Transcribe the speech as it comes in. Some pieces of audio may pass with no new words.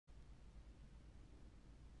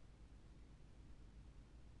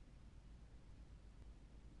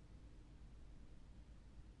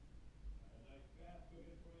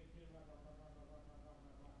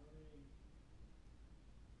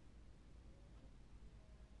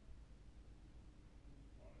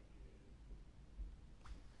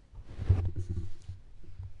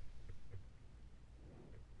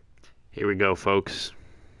Here we go, folks.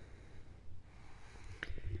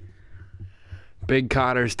 Big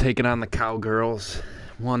Cotters taking on the Cowgirls.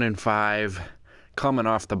 1-5. Coming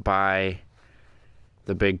off the bye.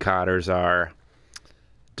 The Big Cotters are.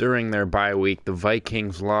 During their bye week, the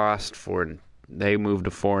Vikings lost. They moved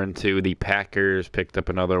to 4-2. The Packers picked up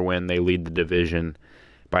another win. They lead the division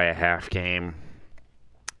by a half game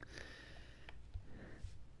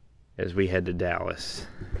as we head to Dallas.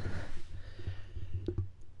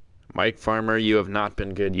 Mike Farmer, you have not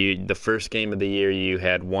been good. The first game of the year, you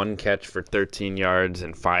had 1 catch for 13 yards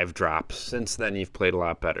and 5 drops. Since then, you've played a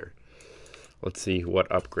lot better. Let's see what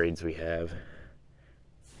upgrades we have.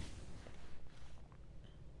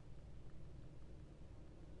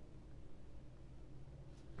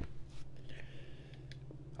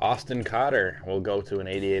 Austin Cotter will go to an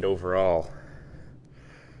 88 overall.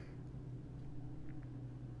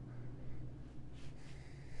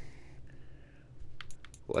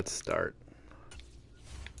 Let's start.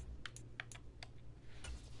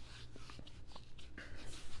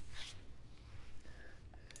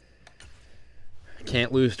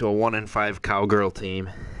 Can't lose to a 1-5 Cowgirl team.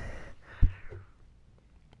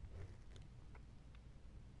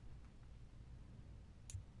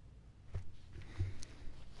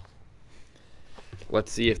 Let's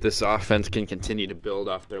see if this offense can continue to build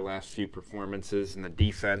off their last few performances, and the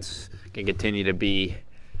defense can continue to be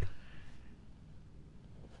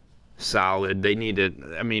solid. We need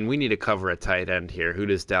to cover a tight end here. Who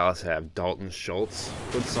does Dallas have? Dalton Schultz?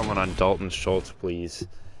 Put someone on Dalton Schultz, please.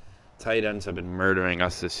 Tight ends have been murdering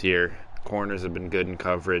us this year. Corners have been good in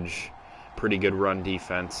coverage. Pretty good run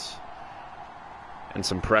defense. And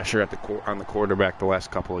some pressure on the quarterback the last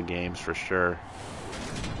couple of games for sure.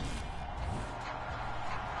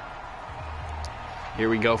 Here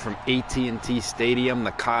we go from AT&T Stadium.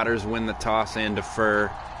 The Cotters win the toss and defer.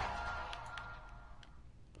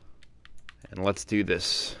 And let's do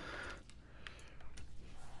this.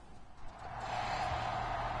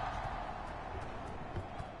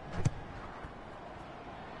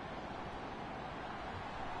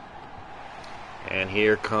 And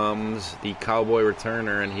here comes the Cowboy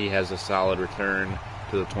returner, and he has a solid return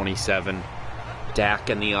to the 27. Dak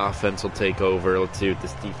and the offense will take over. Let's see what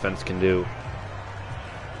this defense can do.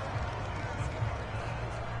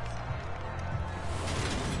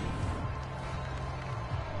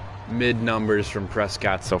 Mid numbers from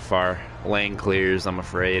Prescott so far. Lane clears, I'm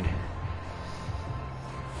afraid.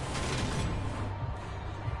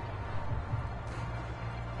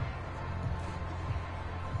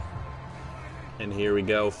 And here we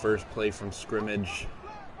go, first play from scrimmage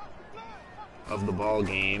of the ball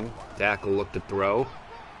game. Dak will look to throw.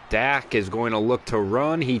 Dak is going to look to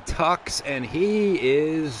run. He tucks, and he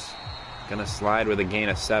is going to slide with a gain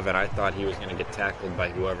of 7. I thought he was going to get tackled by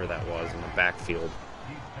whoever that was in the backfield.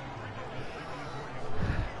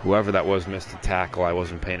 Whoever that was missed a tackle. I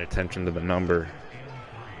wasn't paying attention to the number.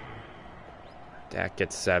 Dak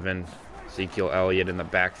gets 7. Ezekiel Elliott in the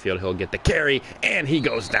backfield. He'll get the carry, and he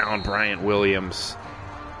goes down. Bryant Williams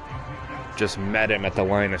just met him at the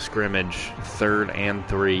line of scrimmage. 3rd and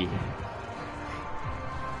 3.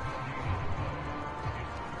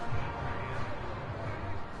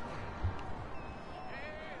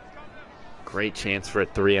 Great chance for a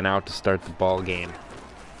 3-and-out to start the ball game.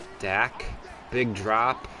 Dak, big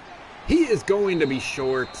drop. He is going to be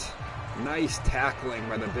short. Nice tackling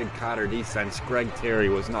by the Big Cotter defense. Greg Terry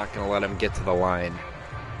was not going to let him get to the line.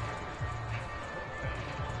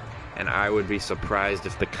 And I would be surprised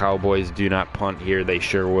if the Cowboys do not punt here. They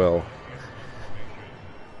sure will.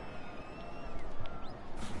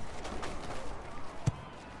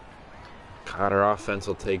 Cotter offense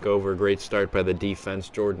will take over. Great start by the defense.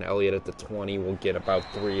 Jordan Elliott at the 20 will get about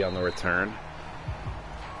 3 on the return.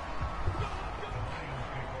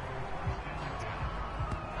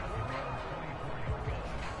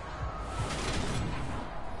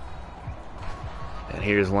 And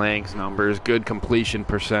here's Lang's numbers. Good completion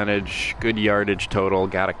percentage, good yardage total.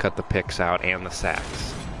 Got to cut the picks out and the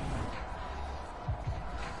sacks.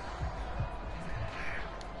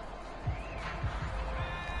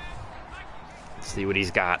 Let's see what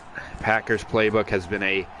he's got. Packers playbook has been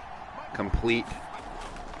a complete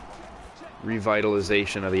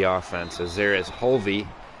revitalization of the offense. As there is Hulvey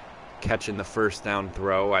catching the first down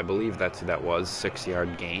throw. I believe that's who that was.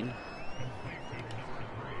 6-yard gain.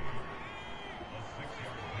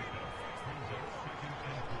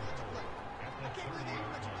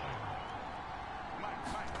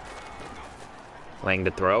 Lang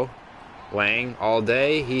to throw. Lang all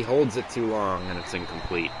day. He holds it too long, and it's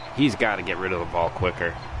incomplete. He's got to get rid of the ball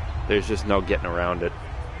quicker. There's just no getting around it.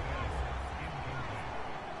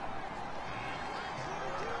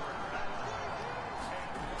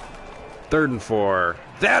 3rd and 4.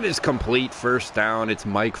 That is complete. First down. It's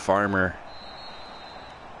Mike Farmer.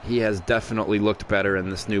 He has definitely looked better in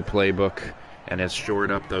this new playbook and has shored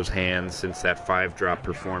up those hands since that 5-drop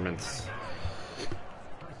performance.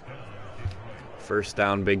 First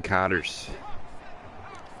down, Big Cotters.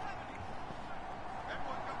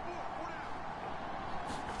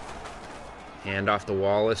 Hand off to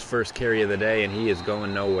Wallace. First carry of the day, and he is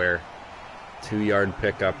going nowhere. 2-yard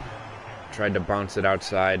pickup. Tried to bounce it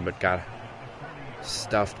outside, but got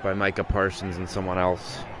stuffed by Micah Parsons and someone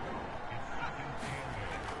else.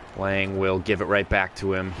 Lang will give it right back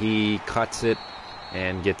to him. He cuts it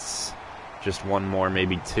and gets just one more,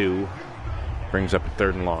 maybe 2. Brings up a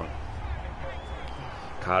 3rd and long.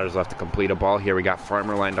 Cotters left to complete a ball here. We got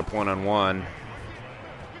Farmer lined up one-on-one.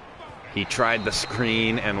 He tried the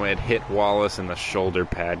screen and it hit Wallace in the shoulder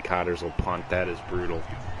pad. Cotters will punt. That is brutal.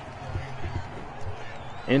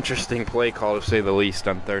 Interesting play call, to say the least,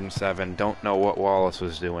 on 3rd and 7. Don't know what Wallace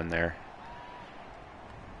was doing there.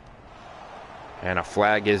 And a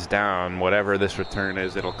flag is down. Whatever this return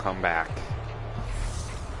is, it'll come back.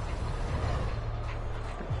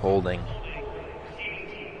 Holding.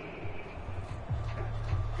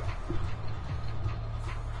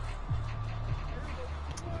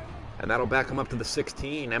 And that'll back him up to the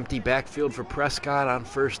 16. Empty backfield for Prescott on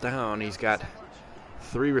first down. He's got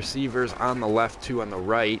 3 receivers on the left, 2 on the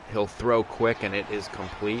right. He'll throw quick, and it is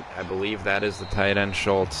complete. I believe that is the tight end,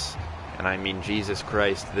 Schultz. And I mean, Jesus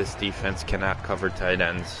Christ, this defense cannot cover tight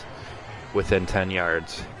ends within 10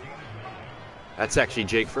 yards. That's actually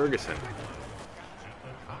Jake Ferguson.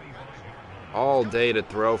 All day to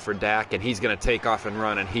throw for Dak, and he's going to take off and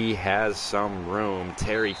run, and he has some room.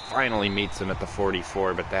 Terry finally meets him at the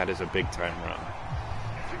 44, but that is a big-time run.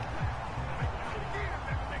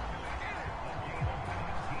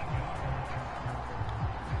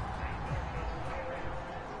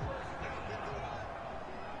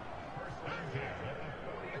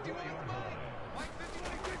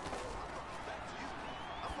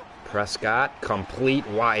 Prescott, complete,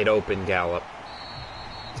 wide open Gallup.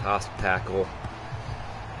 Toss tackle.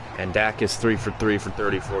 And Dak is 3 for 3 for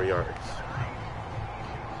 34 yards.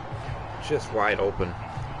 Just wide open.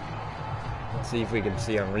 Let's see if we can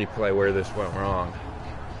see on replay where this went wrong.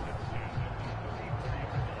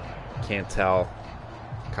 Can't tell.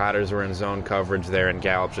 Cotters were in zone coverage there, and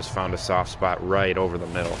Gallup just found a soft spot right over the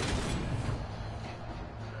middle.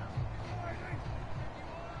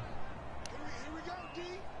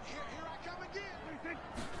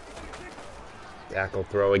 Dak will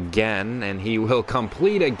throw again, and he will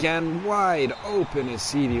complete again. Wide open is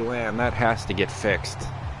CeeDee Lamb. That has to get fixed.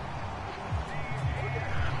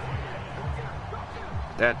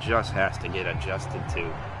 That just has to get adjusted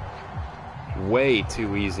to. Way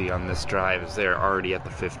too easy on this drive as they're already at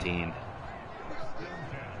the 15.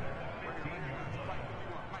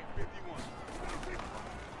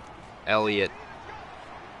 Elliott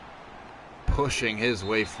pushing his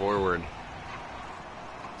way forward.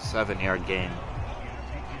 7-yard gain.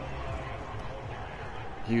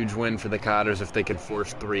 Huge win for the Cotters if they could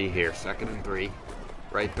force 3 here. 2nd and 3.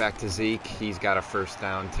 Right back to Zeke. He's got a first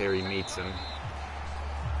down. Terry meets him.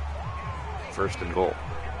 1st and goal.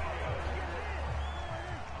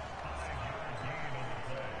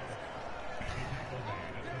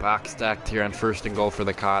 Box stacked here on 1st and goal for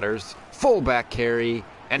the Cotters. Fullback carry,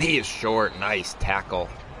 and he is short. Nice tackle.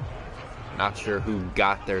 Not sure who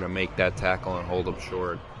got there to make that tackle and hold him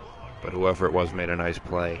short, but whoever it was made a nice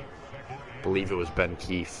play. I believe it was Ben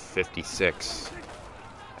Keefe, 56.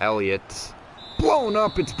 Elliott, blown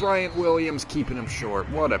up. It's Bryant Williams keeping him short.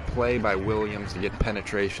 What a play by Williams to get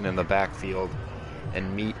penetration in the backfield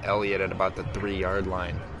and meet Elliott at about the 3-yard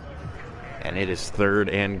line. And it is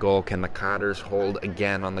 3rd and goal. Can the Cotters hold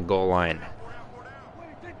again on the goal line?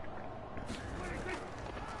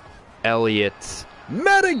 Elliott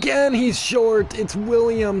met again. He's short. It's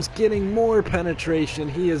Williams getting more penetration.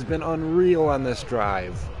 He has been unreal on this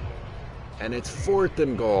drive. And it's 4th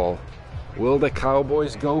and goal. Will the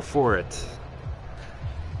Cowboys go for it?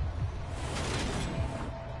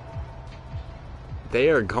 They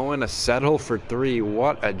are going to settle for 3.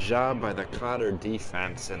 What a job by the Cotter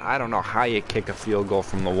defense. And I don't know how you kick a field goal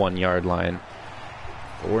from the 1-yard line.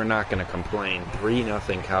 But we're not going to complain.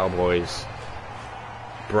 3-0 Cowboys.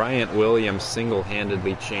 Bryant Williams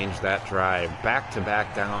single-handedly changed that drive.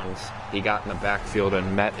 Back-to-back downs. He got in the backfield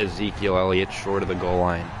and met Ezekiel Elliott short of the goal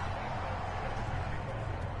line.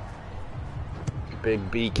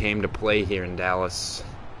 Big B came to play here in Dallas.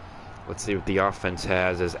 Let's see what the offense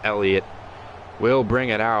has as Elliott will bring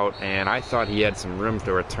it out, and I thought he had some room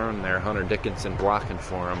to return there. Hunter Dickinson blocking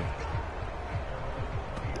for him.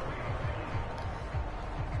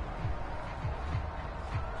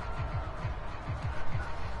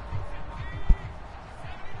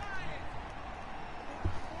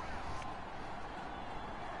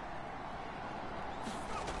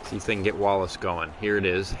 See if they can get Wallace going. Here it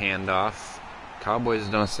is, handoff. Cowboys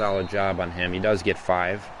have done a solid job on him. He does get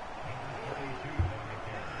 5.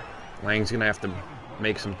 Lang's going to have to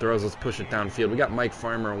make some throws. Let's push it downfield. We got Mike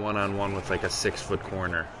Farmer one-on-one with like a 6-foot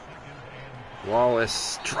corner.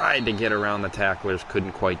 Wallace tried to get around the tacklers,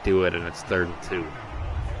 couldn't quite do it, and it's 3rd and 2.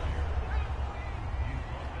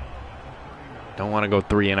 Don't want to go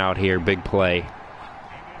 3 and out here. Big play.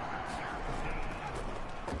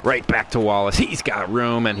 Right back to Wallace. He's got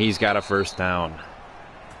room, and he's got a first down.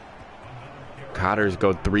 Cotters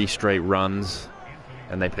go 3 straight runs,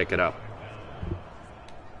 and they pick it up.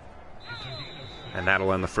 And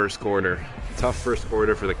that'll end the first quarter. Tough first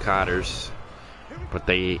quarter for the Cotters, but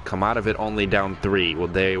they come out of it only down 3. Well,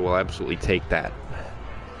 they will absolutely take that.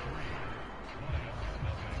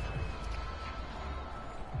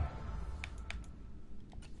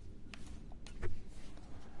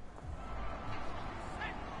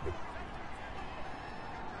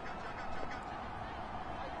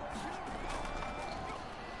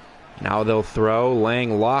 Now they'll throw.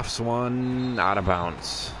 Lang lofts one out of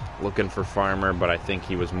bounds. Looking for Farmer, but I think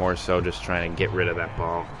he was more so just trying to get rid of that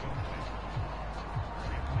ball.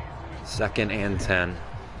 2nd and 10.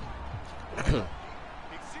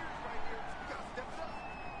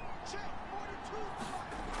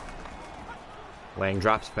 Lang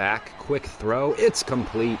drops back. Quick throw. It's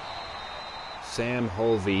complete. Sam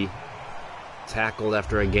Holvey tackled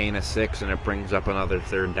after a gain of 6, and it brings up another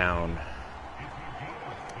 3rd down.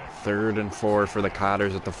 3rd and 4 for the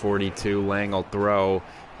Cotters at the 42. Lang will throw,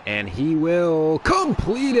 and he will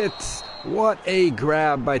complete it. What a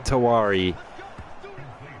grab by Tawari.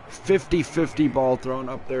 50-50 ball thrown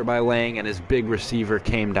up there by Lang, and his big receiver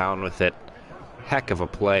came down with it. Heck of a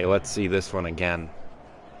play. Let's see this one again.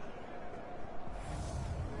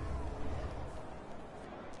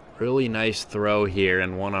 Really nice throw here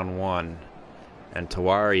in one-on-one, and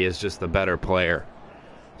Tawari is just the better player.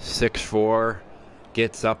 6'4",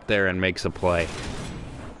 gets up there and makes a play.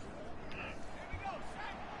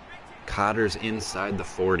 Cotters inside the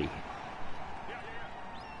 40.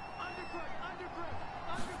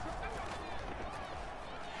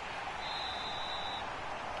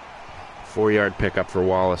 Four-yard pickup for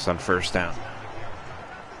Wallace on first down.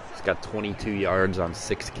 He's got 22 yards on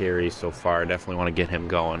 6 carries so far. Definitely want to get him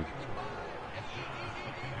going.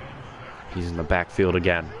 He's in the backfield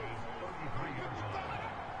again.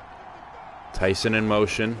 Tyson in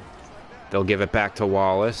motion. They'll give it back to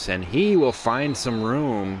Wallace, and he will find some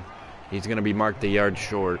room. He's going to be marked a yard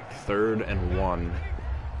short. 3rd and 1.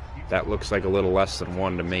 That looks like a little less than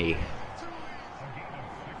 1 to me.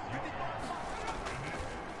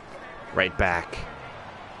 Right back.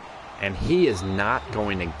 And he is not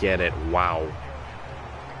going to get it. Wow.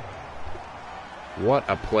 What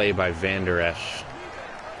a play by Van Der Esch,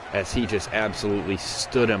 as he just absolutely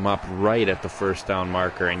stood him up right at the first down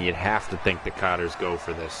marker, and you'd have to think the Cotters go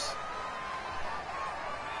for this.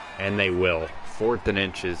 And they will. 4th and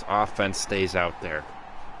inches. Offense stays out there.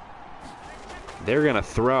 They're going to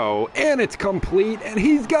throw, and it's complete, and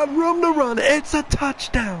he's got room to run. It's a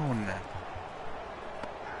touchdown.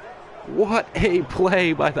 What a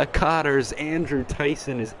play by the Cotters. Andrew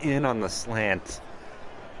Tyson is in on the slant.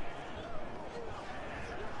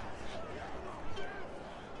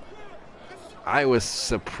 I was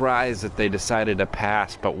surprised that they decided to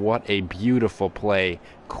pass, but what a beautiful play.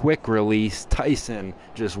 Quick release. Tyson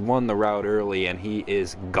just won the route early, and he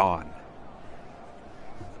is gone.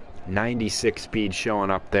 96 speed showing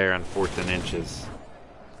up there on 4th and inches.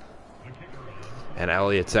 And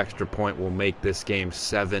Elliott's extra point will make this game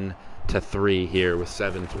 7-3 here with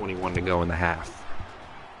 7:21 to go in the half.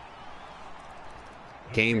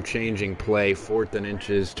 Game-changing play. 4th and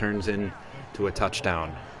inches turns into a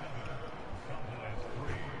touchdown.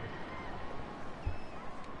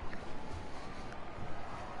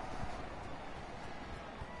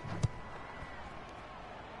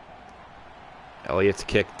 Elliott's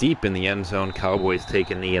kick deep in the end zone. Cowboys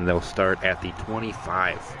take a knee, and they'll start at the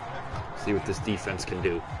 25. See what this defense can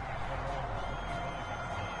do.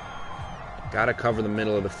 Got to cover the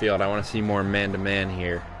middle of the field. I want to see more man-to-man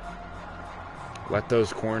here. Let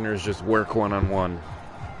those corners just work one-on-one.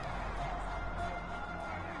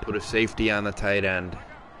 Put a safety on the tight end.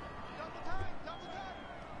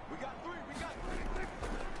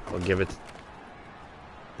 We'll give it.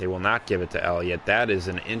 They will not give it to Elliott. That is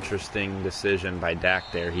an interesting decision by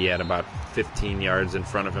Dak there. He had about 15 yards in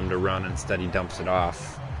front of him to run. Instead, he dumps it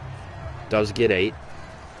off. Does get 8.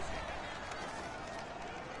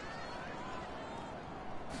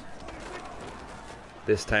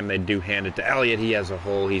 This time they do hand it to Elliott. He has a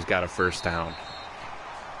hole. He's got a first down.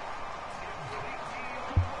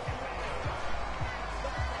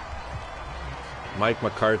 Mike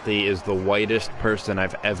McCarthy is the whitest person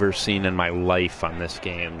I've ever seen in my life on this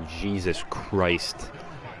game. Jesus Christ.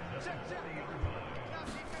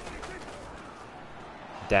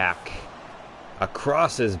 Dak.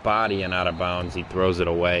 Across his body and out of bounds, he throws it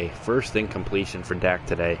away. First incompletion for Dak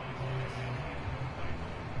today.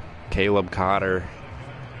 Caleb Cotter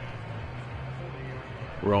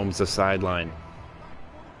roams the sideline.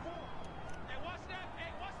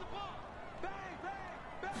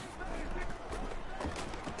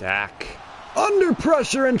 Dak under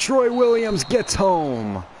pressure, and Troy Williams gets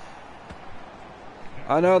home.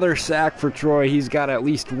 Another sack for Troy. He's got at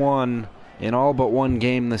least one in all but one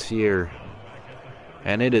game this year.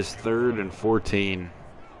 And it is 3rd and 14.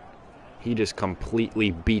 He just completely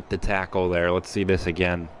beat the tackle there. Let's see this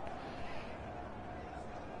again.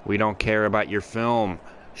 We don't care about your film.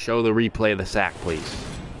 Show the replay of the sack, please.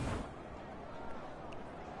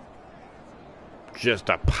 Just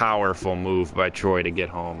a powerful move by Troy to get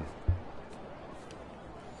home.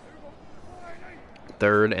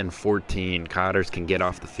 3rd and 14. Cotters can get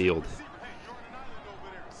off the field.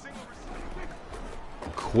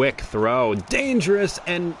 Quick throw. Dangerous,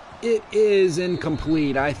 and it is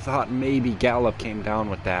incomplete. I thought maybe Gallup came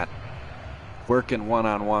down with that. Working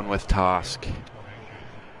one-on-one with Tosk.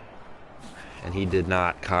 And he did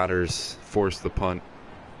not. Cotters forced the punt.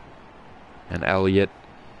 And Elliott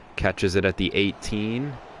catches it at the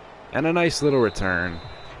 18. And a nice little return.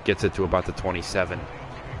 Gets it to about the 27.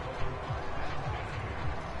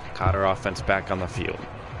 Cotter offense back on the field.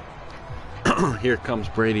 Here comes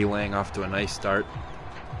Brady Lang off to a nice start.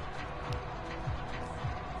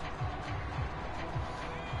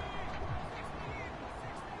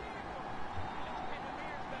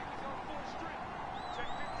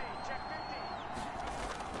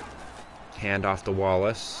 Hand off to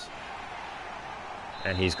Wallace.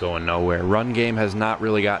 And he's going nowhere. Run game has not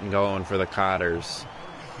really gotten going for the Cotters.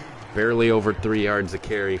 Barely over 3 yards a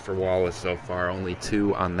carry for Wallace so far. Only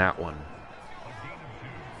 2 on that one.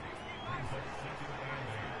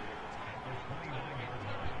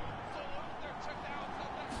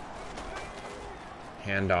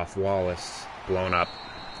 Hand off Wallace. Blown up.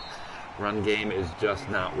 Run game is just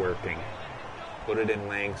not working. Put it in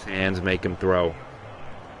Lang's hands. Make him throw.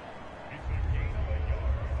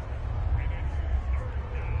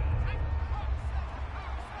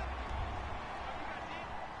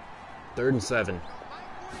 Third and 7.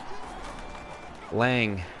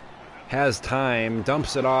 Lang has time,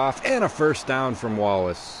 dumps it off, and a first down from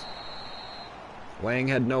Wallace. Lang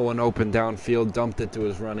had no one open downfield, dumped it to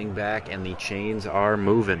his running back, and the chains are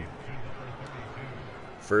moving.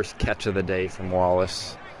 First catch of the day from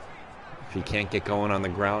Wallace. If he can't get going on the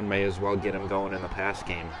ground, may as well get him going in the pass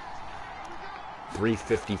game.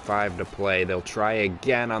 3:55 to play. They'll try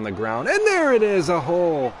again on the ground, and there it is, a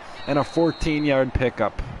hole, and a 14-yard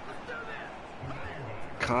pickup.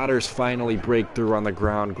 Cotters finally break through on the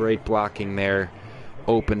ground. Great blocking there.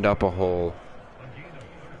 Opened up a hole.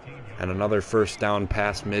 And another first down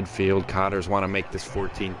past midfield. Cotters want to make this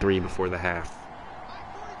 14-3 before the half.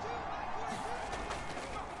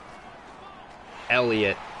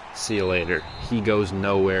 Elliott, see you later. He goes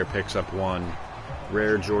nowhere, picks up 1.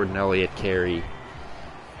 Rare Jordan Elliott carry.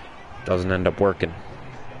 Doesn't end up working.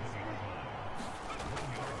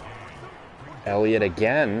 Elliott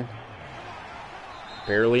again.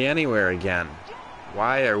 Barely anywhere again.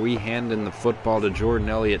 Why are we handing the football to Jordan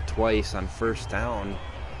Elliott twice on first down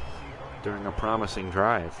during a promising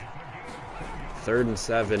drive? 3rd and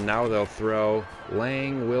 7. Now they'll throw.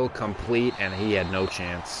 Lang will complete, and he had no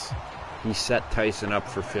chance. He set Tyson up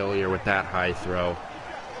for failure with that high throw.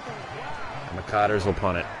 And the Cotters will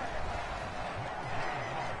punt it.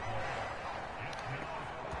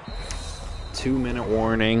 Two-minute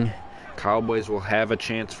warning. Cowboys will have a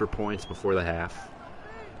chance for points before the half.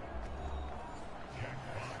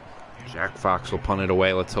 Jack Fox will punt it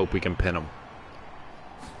away. Let's hope we can pin him.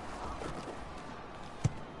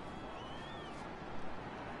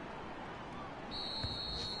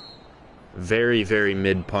 Very, very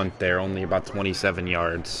mid-punt there. Only about 27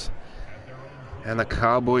 yards. And the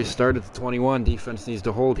Cowboys start at the 21. Defense needs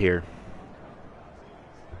to hold here.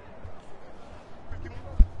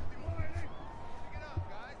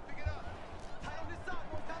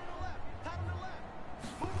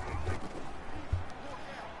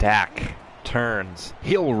 Dak turns.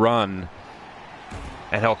 He'll run.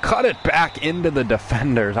 And he'll cut it back into the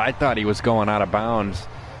defenders. I thought he was going out of bounds.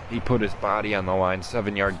 He put his body on the line.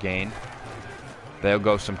 7-yard gain. They'll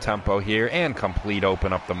go some tempo here and complete,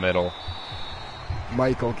 open up the middle.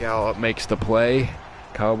 Michael Gallup makes the play.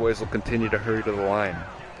 Cowboys will continue to hurry to the line.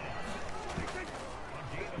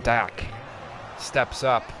 Dak steps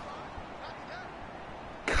up.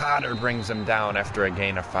 Cotter brings him down after a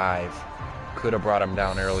gain of 5. Could have brought him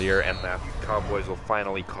down earlier, and the Cowboys will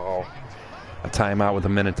finally call a timeout with a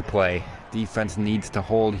minute to play. Defense needs to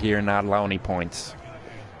hold here, not allow any points.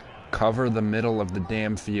 Cover the middle of the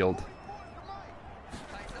damn field.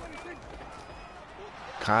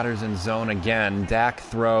 Cotter's in zone again. Dak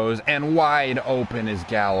throws, and wide open is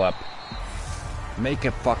Gallup. Make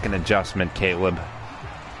a fucking adjustment, Caleb.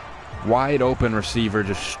 Wide open receiver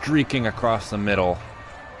just streaking across the middle.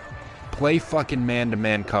 Play fucking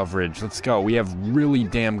man-to-man coverage. Let's go. We have really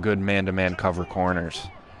damn good man-to-man cover corners.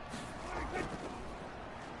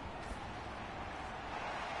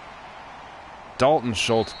 Dalton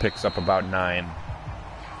Schultz picks up about 9.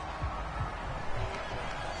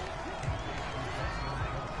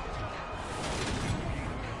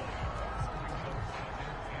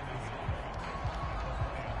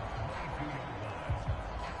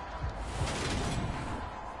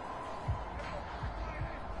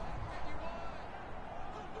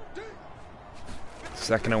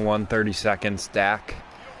 Second and 1, 30 seconds. Dak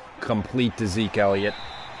complete to Zeke Elliott.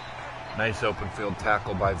 Nice open field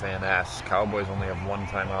tackle by Van Ness. Cowboys only have 1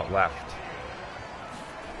 timeout left.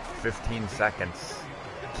 15 seconds.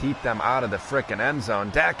 Keep them out of the frickin' end zone.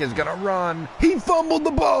 Dak is gonna run. He fumbled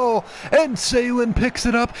the ball, and Salen picks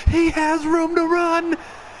it up. He has room to run.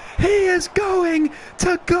 He is going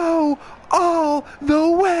to go all the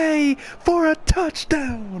way for a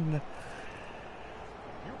touchdown.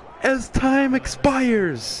 As time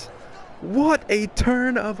expires. What a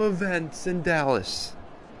turn of events in Dallas.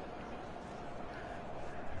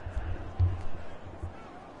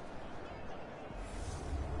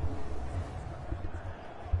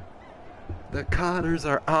 The Cotters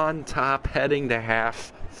are on top, heading to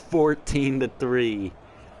half, 14-3.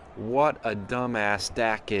 What a dumbass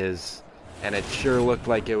Dak is, and it sure looked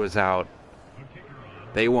like it was out.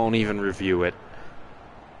 They won't even review it.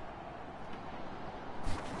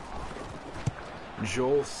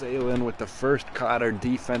 Joel Salen with the first Cotter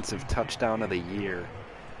defensive touchdown of the year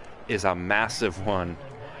is a massive one.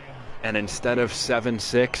 And instead of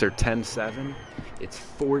 7-6 or 10-7, it's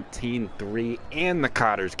 14-3, and the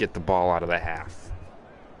Cotters get the ball out of the half.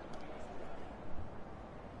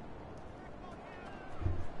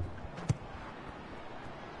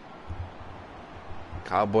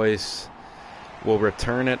 Cowboys will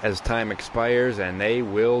return it as time expires, and they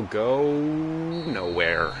will go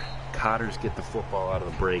nowhere. Cotters get the football out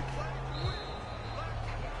of the break.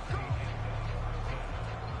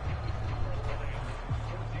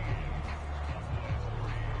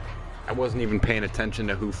 I wasn't even paying attention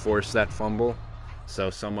to who forced that fumble. So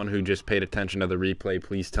someone who just paid attention to the replay,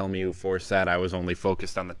 please tell me who forced that. I was only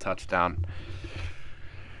focused on the touchdown.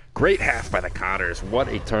 Great half by the Cotters. What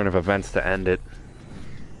a turn of events to end it.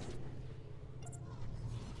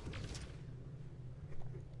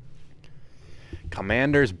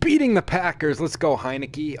 Commanders beating the Packers. Let's go,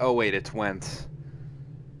 Heineke. Oh, wait, it's Wentz.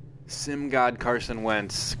 Sim God Carson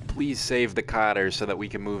Wentz. Please save the Cotters so that we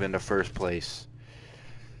can move into first place.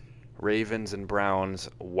 Ravens and Browns.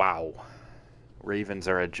 Wow. Ravens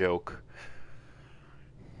are a joke.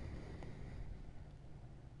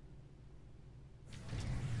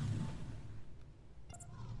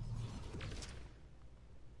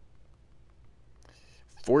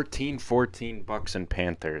 $14-14 Bucks and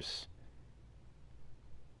Panthers.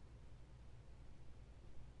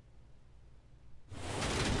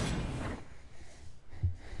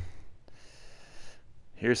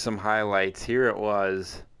 Here's some highlights. Here it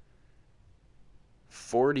was.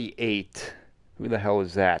 48. Who the hell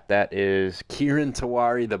is that? That is Kieran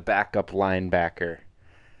Tawari, the backup linebacker,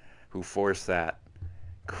 who forced that.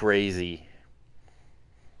 Crazy.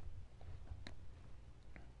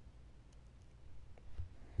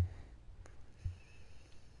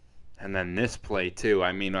 And then this play, too.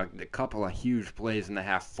 I mean, a couple of huge plays in the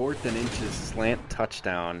half. 4th and inches slant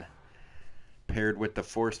touchdown paired with the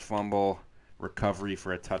forced fumble recovery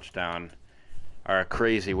for a touchdown are a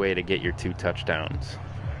crazy way to get your 2 touchdowns.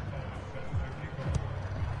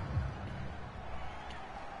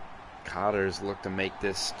 Cotters look to make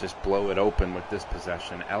this, just blow it open with this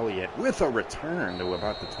possession. Elliott with a return to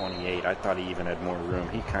about the 28. I thought he even had more room.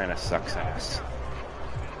 He kind of sucks ass.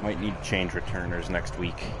 Might need to change returners next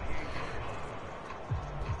week.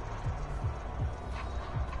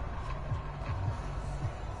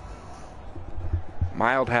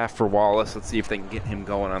 Mild half for Wallace. Let's see if they can get him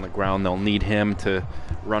going on the ground. They'll need him to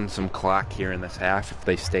run some clock here in this half if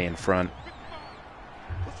they stay in front.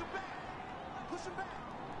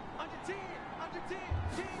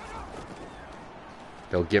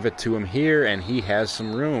 They'll give it to him here, and he has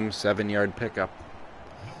some room. 7-yard pickup.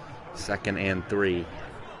 2nd and 3.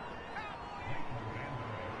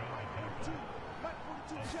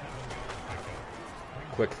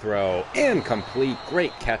 Quick throw, incomplete.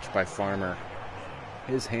 Great catch by Farmer.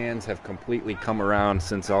 His hands have completely come around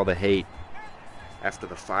since all the hate after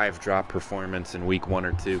the 5-drop performance in week 1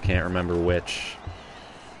 or 2. Can't remember which.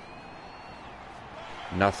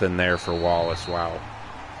 Nothing there for Wallace. Wow.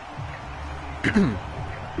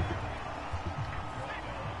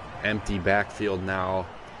 Empty backfield now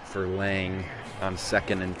for Lang on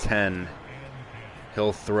 2nd and 10.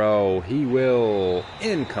 He'll throw. He will.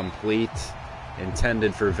 Incomplete.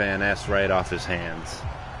 Intended for Van Ness, right off his hands.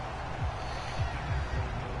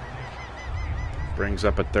 Brings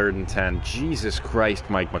up a 3rd and 10. Jesus Christ,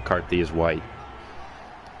 Mike McCarthy is white.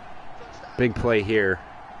 Big play here.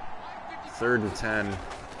 3rd and 10.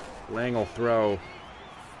 Lang will throw.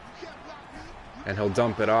 And he'll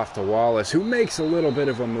dump it off to Wallace, who makes a little bit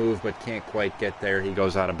of a move but can't quite get there. He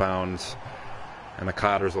goes out of bounds. And the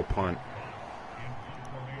Cotters will punt.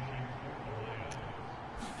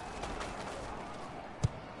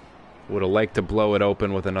 Would have liked to blow it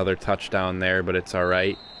open with another touchdown there, but it's all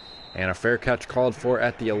right. And a fair catch called for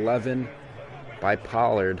at the 11 by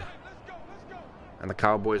Pollard. And the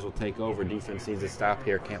Cowboys will take over. Defense needs to stop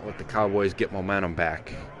here. Can't let the Cowboys get momentum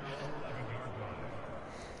back.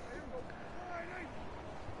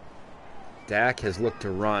 Dak has looked to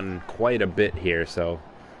run quite a bit here, so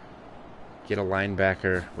get a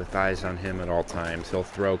linebacker with eyes on him at all times. He'll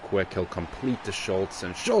throw quick. He'll complete to Schultz,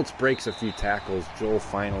 and Schultz breaks a few tackles. Joel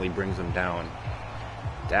finally brings him down.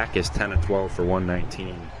 Dak is 10 of 12 for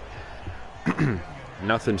 119.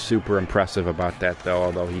 Nothing super impressive about that, though,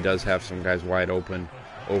 although he does have some guys wide open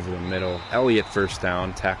over the middle. Elliott first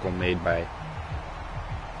down, tackle made by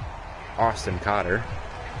Austin Cotter.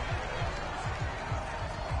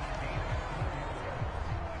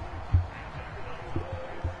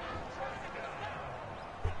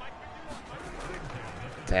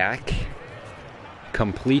 Dak,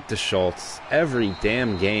 complete to Schultz. Every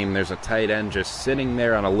damn game there's a tight end just sitting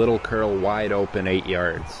there on a little curl wide open 8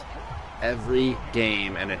 yards. Every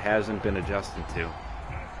game, and it hasn't been adjusted to.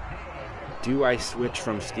 Do I switch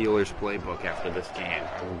from Steelers playbook after this game?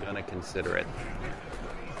 I'm going to consider it.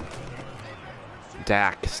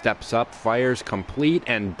 Dak steps up, fires complete,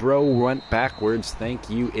 and bro went backwards. Thank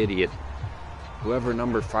you, idiot. Whoever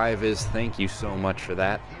number 5 is, thank you so much for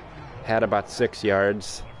that. Had about 6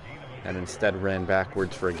 yards, and instead ran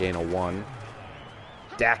backwards for a gain of 1.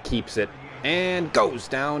 Dak keeps it, and goes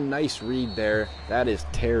down. Nice read there. That is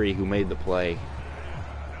Terry who made the play.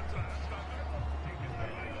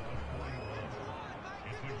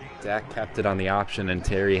 Dak kept it on the option, and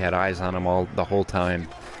Terry had eyes on him the whole time.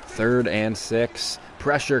 3rd and 6.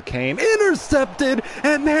 Pressure came. Intercepted,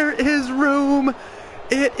 and there is room.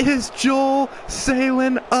 It is Joel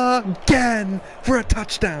Salin again for a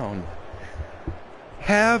touchdown.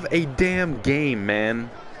 Have a damn game, man.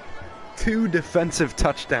 2 defensive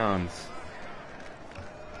touchdowns.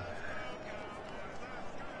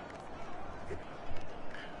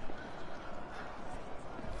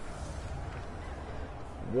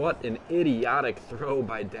 What an idiotic throw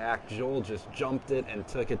by Dak. Joel just jumped it and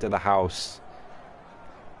took it to the house.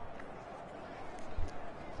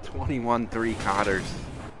 21-3 Cotters.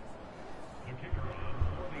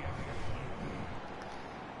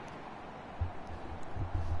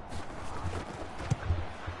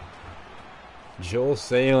 Joel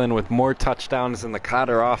Salin with more touchdowns than the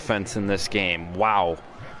Cotter offense in this game. Wow.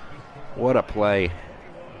 What a play.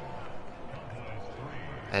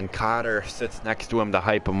 And Cotter sits next to him to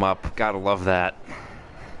hype him up. Gotta love that.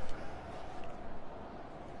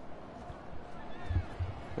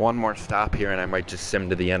 One more stop here and I might just sim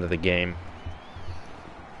to the end of the game.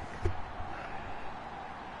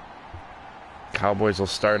 Cowboys will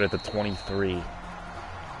start at the 23.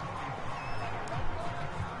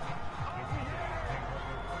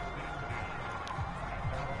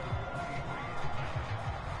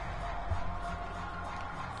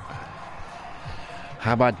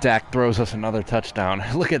 How about Dak throws us another touchdown?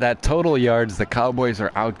 Look at that total yards. The Cowboys are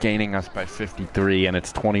outgaining us by 53, and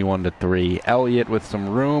it's 21-3. Elliott with some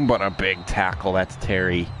room, but a big tackle. That's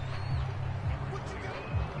Terry.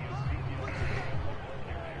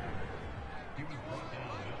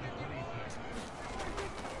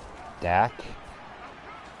 Dak.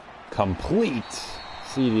 Complete.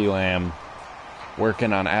 CeeDee Lamb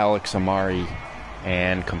working on Alex Amari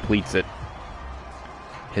and completes it.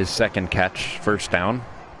 His second catch, first down.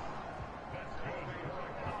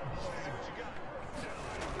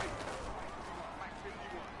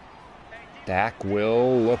 Dak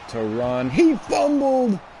will look to run. He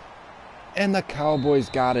fumbled! And the Cowboys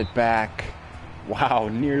got it back. Wow,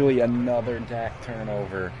 nearly another Dak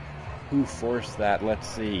turnover. Who forced that? Let's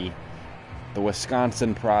see. The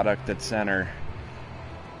Wisconsin product at center.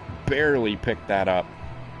 barely picked that up.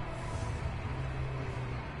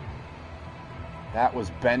 That was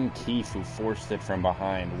Ben Keefe who forced it from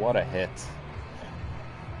behind. What a hit.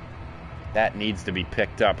 That needs to be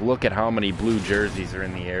picked up. Look at how many blue jerseys are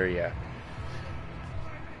in the area.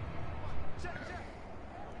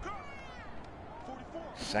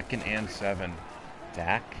 Second and 7.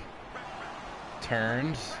 Dak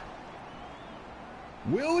turns.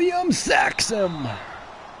 Williams sacks him.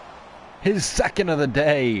 His second of the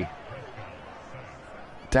day.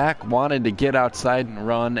 Dak wanted to get outside and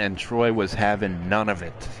run, and Troy was having none of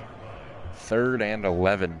it. 3rd and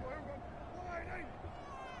 11.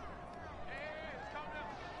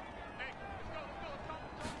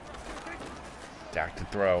 Dak to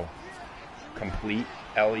throw. Complete.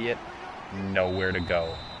 Elliott, nowhere to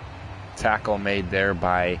go. Tackle made there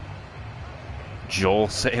by Joel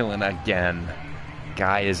Salin again.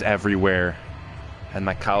 Guy is everywhere. And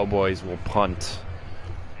the Cowboys will punt.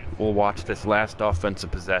 We'll watch this last offensive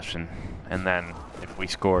possession. And then, if we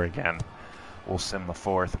score again, we'll sim the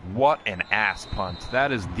 4th. What an ass punt.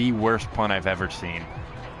 That is the worst punt I've ever seen.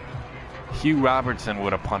 Hugh Robertson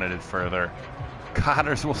would have punted it further.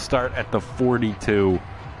 Cotters will start at the 42.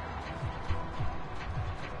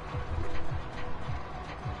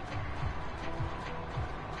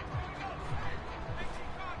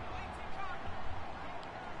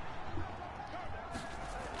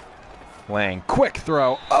 Lang, quick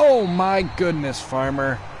throw. Oh my goodness,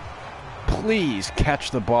 Farmer. Please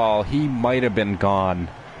catch the ball. He might have been gone.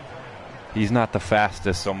 He's not the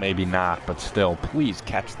fastest, so maybe not, but still, please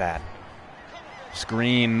catch that.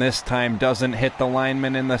 Screen this time doesn't hit the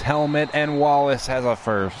lineman in the helmet, and Wallace has a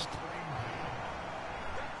first.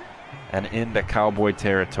 And into Cowboy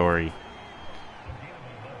territory.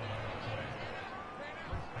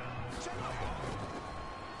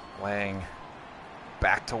 Lang.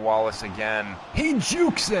 Back to Wallace again. He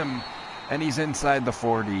jukes him, and he's inside the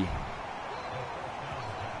 40.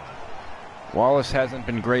 Wallace hasn't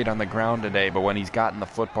been great on the ground today, but when he's gotten the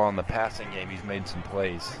football in the passing game, he's made some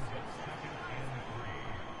plays.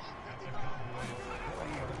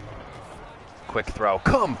 Quick throw.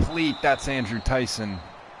 Complete. That's Andrew Tyson.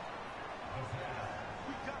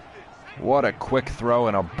 What a quick throw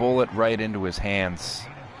and a bullet right into his hands.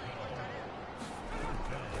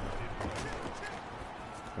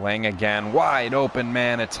 Lang again, wide open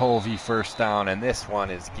man, it's Holvey first down, and this one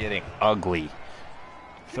is getting ugly.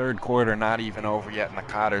 3rd quarter not even over yet, and the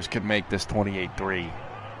Cotters could make this 28-3.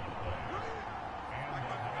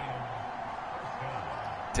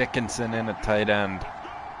 Dickinson in at tight end.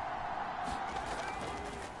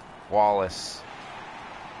 Wallace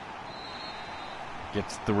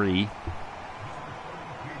gets 3.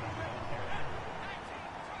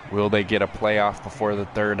 Will they get a playoff before the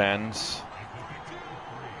 3rd ends?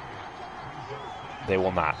 They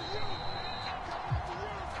will not.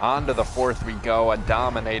 On to the 4th we go. A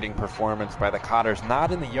dominating performance by the Cotters,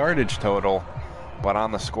 not in the yardage total, but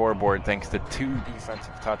on the scoreboard thanks to 2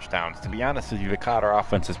 defensive touchdowns. To be honest with you, the Cotter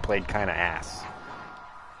offense has played kind of ass.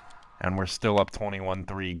 And we're still up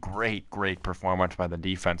 21-3. Great performance by the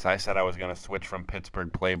defense. I said I was going to switch from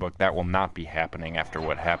Pittsburgh playbook. That will not be happening after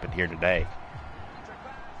what happened here today.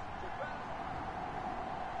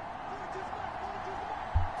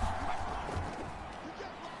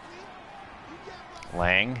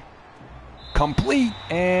 Lang, complete,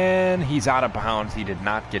 and he's out of bounds. He did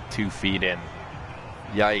not get 2 feet in.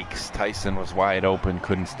 Yikes, Tyson was wide open,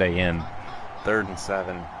 couldn't stay in. 3rd and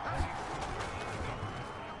 7.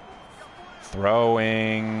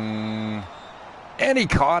 Throwing, and he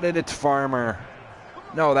caught it. It's Farmer.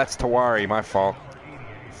 No, that's Tawari, my fault.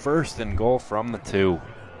 1st and goal from the 2.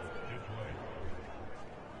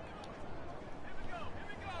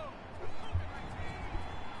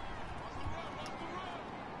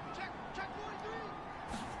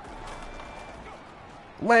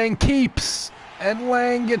 Lang keeps, and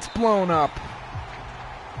Lang gets blown up.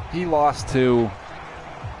 He lost 2.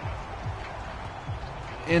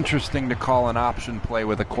 Interesting to call an option play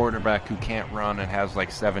with a quarterback who can't run and has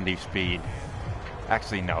like 70 speed.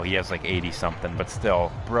 Actually, no, he has like 80 something, but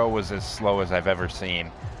still, bro was as slow as I've ever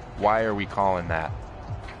seen. Why are we calling that?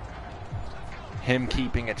 Him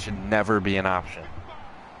keeping it should never be an option.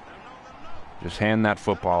 Just hand that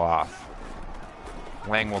football off.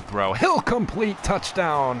 Lang will throw. He'll complete.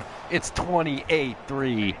 Touchdown. It's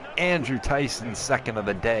 28-3. Andrew Tyson's 2nd of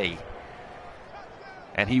the day.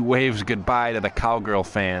 And he waves goodbye to the Cowgirl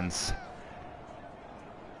fans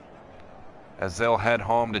as they'll head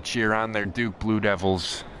home to cheer on their Duke Blue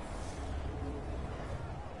Devils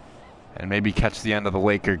and maybe catch the end of the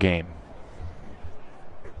Laker game.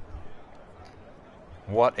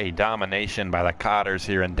 What a domination by the Cotters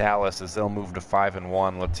here in Dallas as they'll move to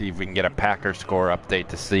 5-1. Let's see if we can get a Packer score update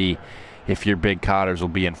to see if your Big Cotters will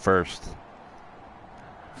be in first.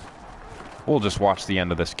 We'll just watch the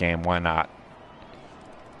end of this game. Why not?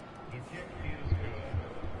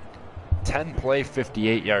 10-play,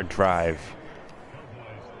 58-yard drive.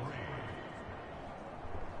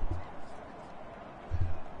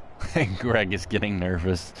 Greg is getting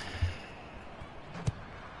nervous.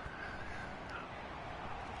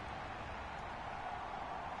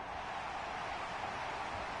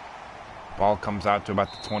 Ball comes out to about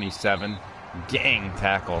the 27. Gang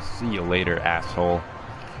tackle. See you later, asshole.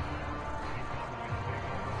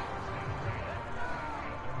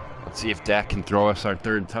 Let's see if Dak can throw us our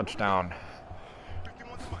third touchdown.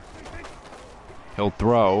 He'll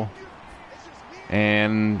throw.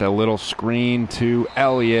 And a little screen to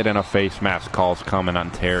Elliott, and a face mask call's coming on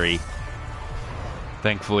Terry.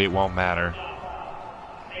 Thankfully, it won't matter.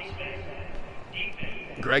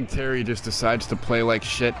 Greg Terry just decides to play like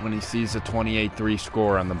shit when he sees a 28-3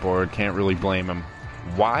 score on the board. Can't really blame him.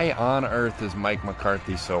 Why on earth is Mike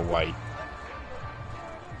McCarthy so white?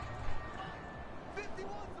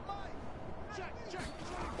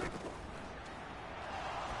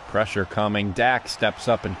 Pressure coming. Dak steps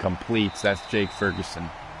up and completes. That's Jake Ferguson.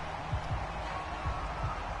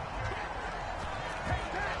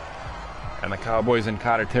 And the Cowboys in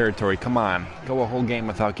Cotter territory. Come on. Go a whole game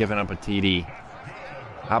without giving up a TD.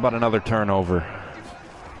 How about another turnover?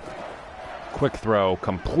 Quick throw.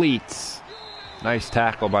 Completes. Nice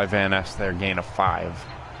tackle by Van Ness there. Gain of 5.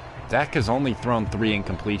 Dak has only thrown 3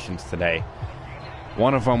 incompletions today.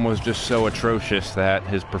 One of them was just so atrocious that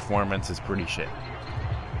his performance is pretty shit.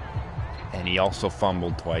 And he also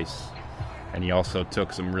fumbled twice. And he also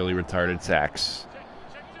took some really retarded sacks.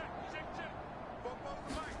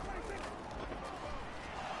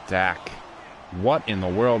 Dak. What in the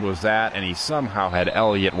world was that? And he somehow had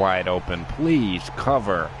Elliott wide open. Please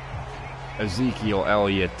cover Ezekiel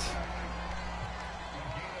Elliott.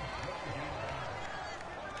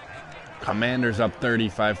 Commanders up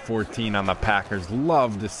 35-14 on the Packers.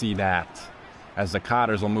 Love to see that. As the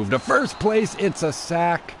Cotters will move to first place, it's a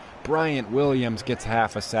sack. Bryant Williams gets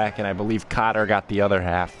half a sack, and I believe Cotter got the other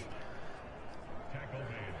half.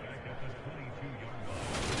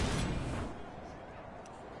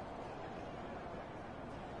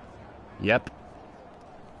 Yep.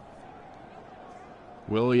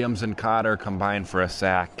 Williams and Cotter combined for a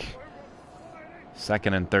sack.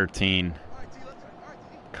 2nd and 13.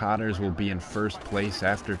 Cotters will be in first place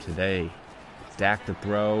after today. Dak to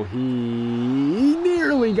throw. He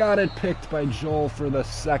nearly got it picked by Joel for the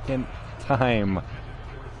 2nd time.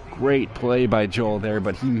 Great play by Joel there,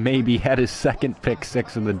 but he maybe had his 2nd pick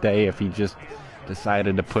 6 of the day if he just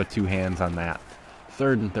decided to put 2 hands on that.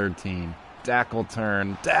 3rd and 13. Dak will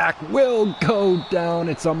turn. Dak will go down.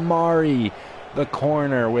 It's Amari, the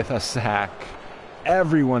corner, with a sack.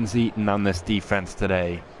 Everyone's eating on this defense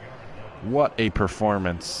today. What a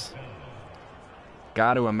performance.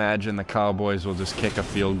 Got to imagine the Cowboys will just kick a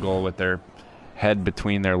field goal with their head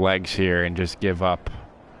between their legs here and just give up.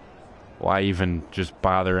 Why even just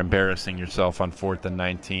bother embarrassing yourself on 4th and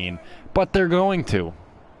 19? But they're going to.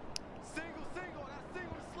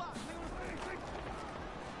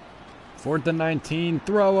 4th and 19,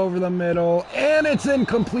 throw over the middle, and it's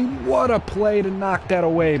incomplete. What a play to knock that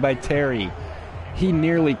away by Terry. He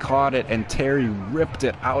nearly caught it, and Terry ripped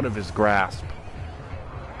it out of his grasp.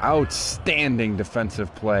 Outstanding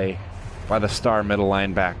defensive play by the star middle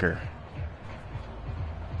linebacker.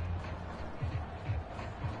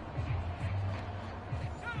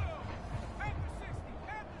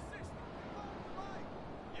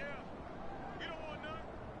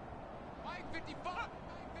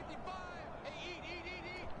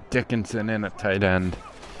 Dickinson in at tight end.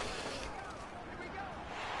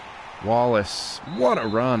 Wallace, what a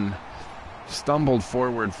run. Stumbled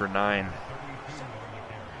forward for 9.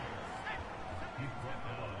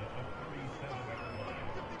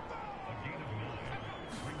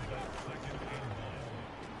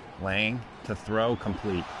 Lang to throw,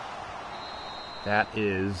 complete. That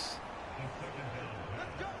is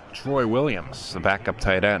Troy Williams, the backup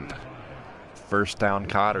tight end. First down,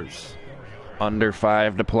 Cotters. Under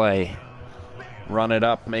 5 to play. Run it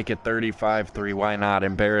up, make it 35-3. Why not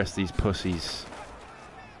embarrass these pussies?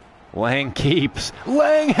 Lang keeps.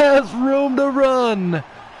 Lang has room to run.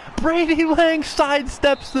 Brady Lang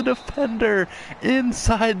sidesteps the defender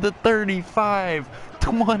inside the 35.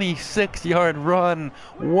 26-yard run.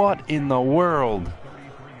 What in the world?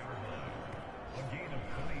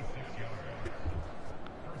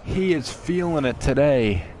 He is feeling it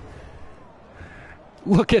today.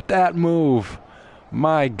 Look at that move.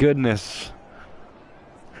 My goodness.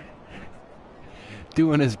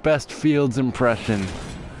 Doing his best Fields impression.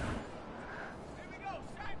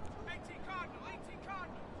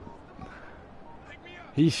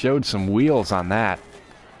 He showed some wheels on that.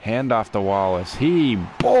 Hand off to Wallace. He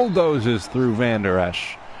bulldozes through Van Der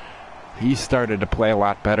Esch. He started to play a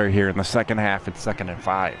lot better here in the second half. It's 2nd and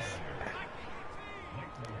 5.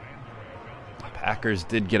 Packers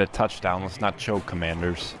did get a touchdown. Let's not choke,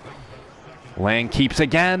 Commanders. Lang keeps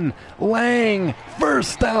again. Lang,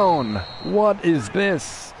 first down. What is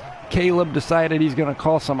this? Caleb decided he's going to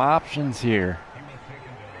call some options here.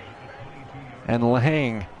 And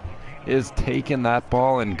Lang is taking that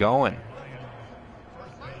ball and going.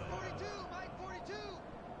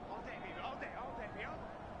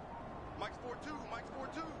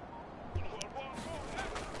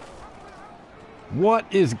 What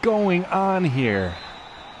is going on here?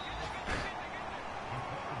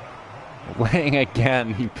 Lang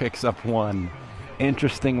again, he picks up one.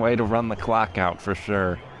 Interesting way to run the clock out for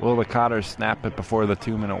sure. Will the Cotters snap it before the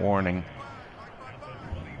 2-minute warning?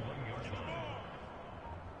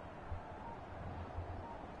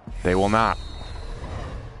 They will not.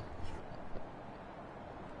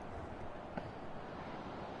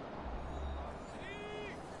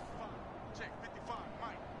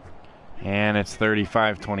 And it's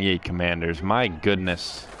 35-28 Commanders. My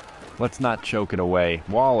goodness. Let's not choke it away.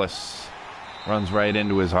 Wallace runs right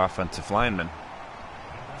into his offensive lineman.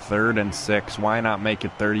 3rd and 6. Why not make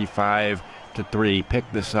it 35-3?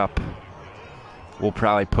 Pick this up. We'll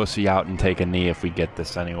probably pussy out and take a knee if we get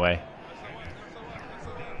this anyway.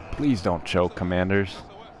 Please don't choke, Commanders.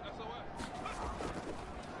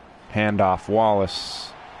 Handoff,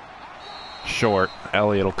 Wallace. Short.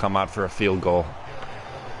 Elliott will come out for a field goal.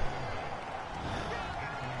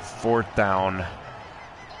 4th down.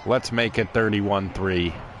 Let's make it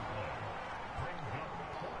 31-3.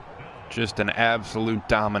 Just an absolute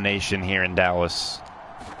domination here in Dallas.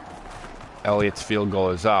 Elliott's field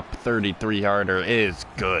goal is up. 33-yarder is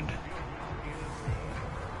good.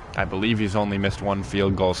 I believe he's only missed one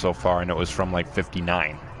field goal so far, and it was from like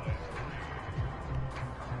 59.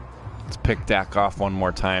 Let's pick Dak off one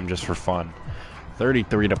more time just for fun.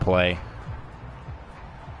 33 to play.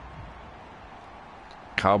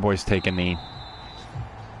 Cowboys take a knee.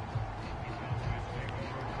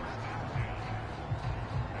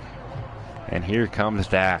 And here comes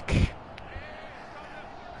Dak.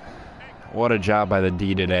 What a job by the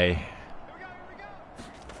D today.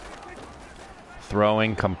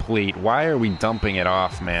 Throwing complete. Why are we dumping it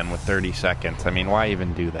off, man, with 30 seconds? I mean, why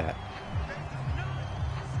even do that?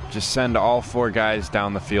 Just send all 4 guys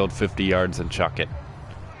down the field 50 yards and chuck it.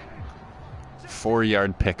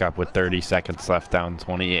 4-yard pickup with 30 seconds left, down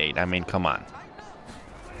 28. I mean, come on.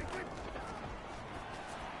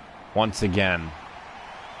 Once again,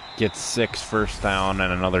 gets 6 first down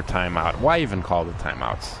and another timeout. Why even call the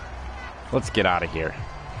timeouts? Let's get out of here.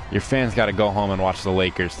 Your fans got to go home and watch the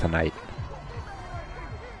Lakers tonight.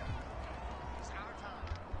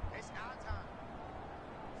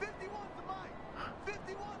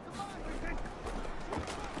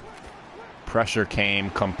 Pressure came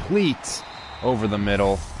complete over the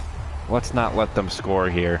middle. Let's not let them score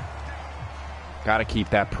here. Got to keep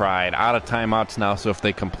that pride. Out of timeouts now, so if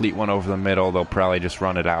they complete one over the middle, they'll probably just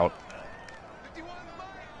run it out.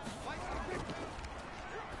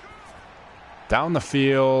 Down the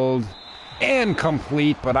field and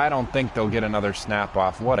complete, but I don't think they'll get another snap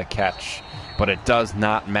off. What a catch. But it does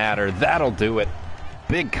not matter. That'll do it.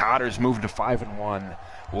 Big Cotters move to 5-1.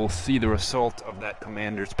 We'll see the result of that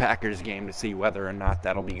Commanders-Packers game to see whether or not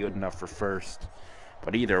that'll be good enough for first.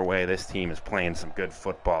 But either way, this team is playing some good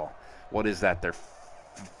football. What is that, their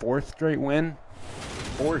 4th straight win?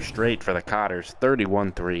 4 straight for the Cotters,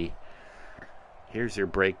 31-3. Here's your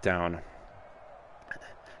breakdown.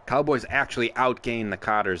 Cowboys actually outgained the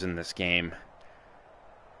Cotters in this game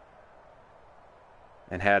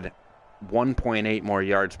and had 1.8 more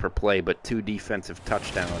yards per play, but 2 defensive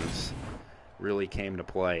touchdowns really came to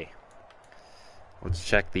play. Let's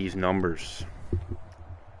check these numbers.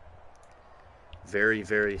 Very,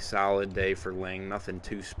 very solid day for Lang. Nothing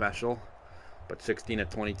too special. But 16 of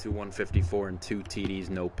 22, 154, and 2 TDs.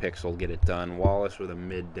 No picks will get it done. Wallace with a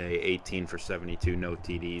midday, 18 for 72, no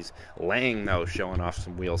TDs. Lang, though, showing off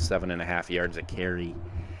some wheels, 7.5 yards a carry.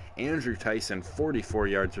 Andrew Tyson, 44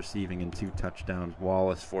 yards receiving and 2 touchdowns.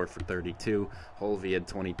 Wallace, 4 for 32. Holvey had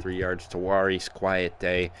 23 yards. Tawari's quiet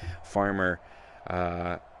day. Farmer,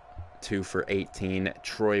 2 for 18.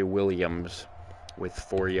 Troy Williams with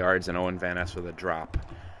 4 yards, and Owen Van Ness with a drop.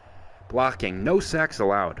 Blocking, no sacks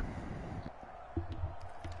allowed.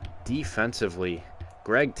 Defensively,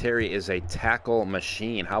 Greg Terry is a tackle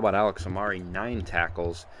machine. How about Alex Amari? 9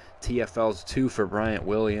 tackles. TFLs 2 for Bryant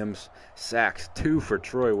Williams. Sacks 2 for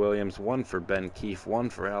Troy Williams. 1 for Ben Keefe. 1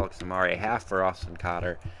 for Alex Amari. Half for Austin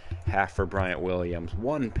Cotter. Half for Bryant Williams.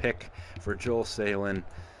 1 pick for Joel Salen.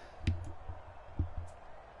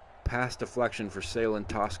 Pass deflection for Salen,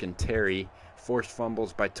 Tosk, and Terry. Forced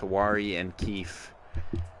fumbles by Tawari and Keefe.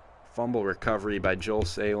 Fumble recovery by Joel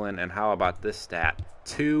Salen. And how about this stat?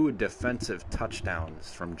 2 defensive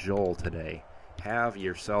touchdowns from Joel today. Have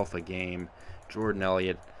yourself a game. Jordan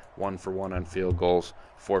Elliott, 1 for 1 on field goals,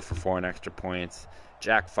 4 for 4 on extra points.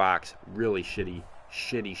 Jack Fox, really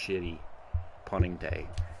shitty punting day.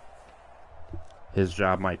 His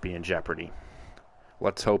job might be in jeopardy.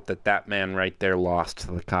 Let's hope that man right there lost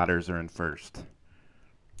so the Cotters are in first.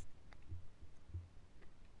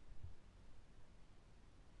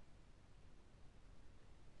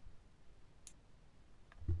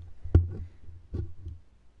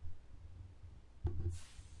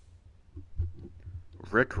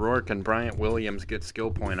 Rick Rourke and Bryant Williams get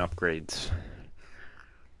skill point upgrades.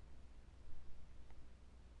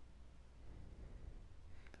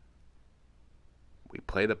 We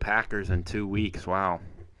play the Packers in 2 weeks. Wow.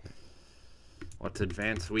 Let's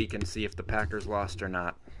advance week and see if the Packers lost or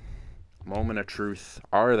not. Moment of truth.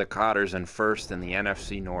 Are the Cotters in first in the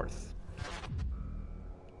NFC North?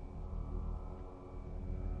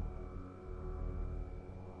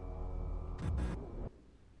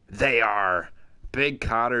 They are. Big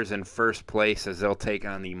Cotters in first place as they'll take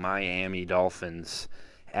on the Miami Dolphins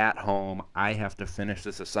at home. I have to finish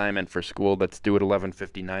this assignment for school that's due at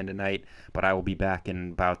 11:59 tonight, but I will be back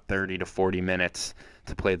in about 30 to 40 minutes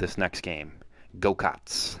to play this next game. Go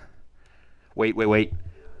Cots. Wait.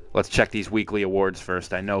 Let's check these weekly awards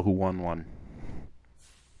first. I know who won one.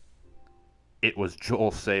 It was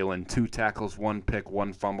Joel Salen. 2 tackles, 1 pick,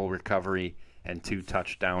 1 fumble recovery, and 2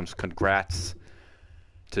 touchdowns. Congrats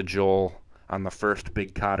to Joel on the first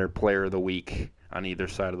Big Cotter Player of the Week on either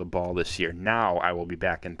side of the ball this year. Now I will be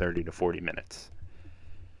back in 30 to 40 minutes.